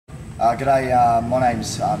G'day, my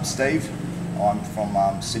name's Steve. I'm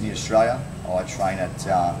from Sydney, Australia. I train at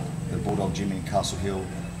the Bulldog Gym in Castle Hill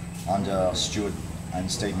under Stuart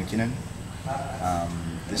and Steve McKinnon.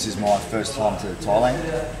 This is my first time to Thailand.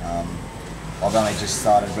 I've only just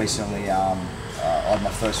started recently. I had my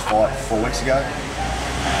first fight 4 weeks ago, which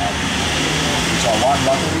I won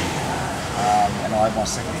luckily, and I had my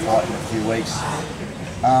second fight in a few weeks.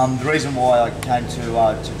 The reason why I came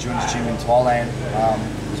to Jun's gym in Thailand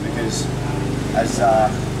was because, as I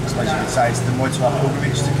suppose you could say, it's the Muay Thai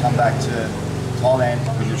pilgrimage to come back to Thailand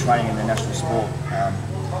when you're training in the national sport.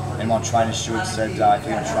 And my trainer Stuart said if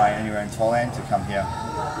you're going to train anywhere in Thailand, to come here.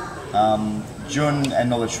 Jun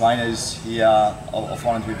and all the trainers here, I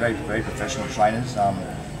find them to be very, very professional trainers.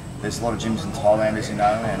 There's a lot of gyms in Thailand, as you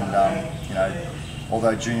know, and you know,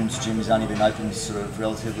 although Jun's gym has only been open sort of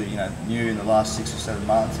relatively, new in the last 6 or 7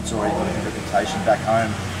 months, it's already got a good reputation back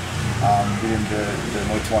home within the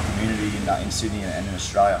Muay Thai community in Sydney and in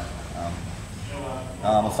Australia.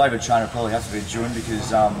 My favourite trainer probably has to be Jun, because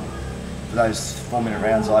for those 4-minute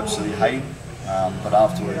rounds I absolutely hate, but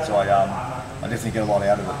afterwards I definitely get a lot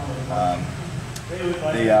out of it.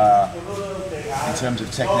 In terms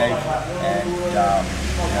of technique and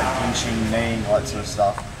pinching, kneeing, all that sort of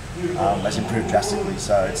stuff, has improved drastically,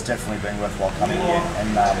 so it's definitely been worthwhile coming here.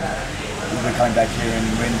 And we'll be coming back here in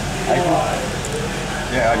April.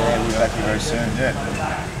 Yeah, we'll be back here very soon. Yeah.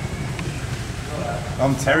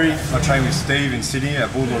 I'm Terry. I train with Steve in Sydney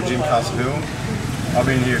at Bulldog Gym Castle Hill. I've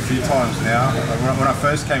been here a few times now. When I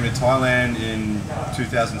first came to Thailand in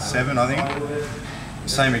 2007, I think,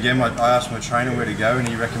 same again, I asked my trainer where to go, and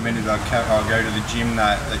he recommended I go to the gym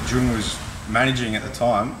that Jun was managing at the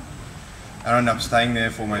time. I ended up staying there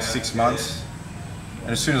for almost 6 months, and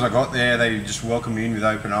as soon as I got there, they just welcomed me in with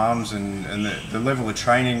open arms, and the level of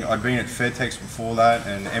training, I'd been at Fairtex before that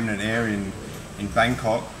and Eminent Air in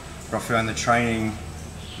Bangkok, but I found the training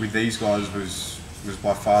with these guys was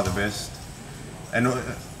by far the best. And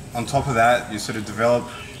on top of that, you sort of develop,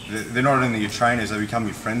 they're not only your trainers, they become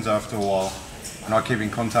your friends after a while. And I keep in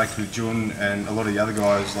contact with Jun and a lot of the other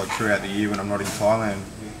guys throughout the year when I'm not in Thailand.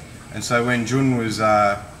 And so when Jun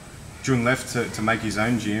left to make his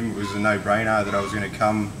own gym, it was a no-brainer that I was going to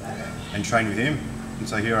come and train with him. And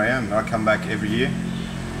so here I am. I come back every year,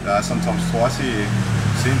 sometimes twice a year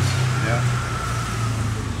since.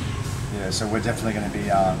 Yeah, so we're definitely going to be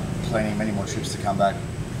planning many more trips to come back.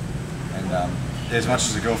 And as much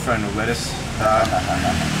as the girlfriend will let us.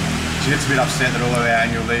 She gets a bit upset that all of our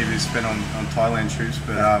annual leave is spent on Thailand trips,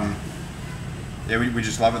 but yeah, we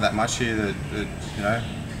just love it that much here that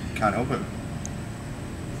can't help it.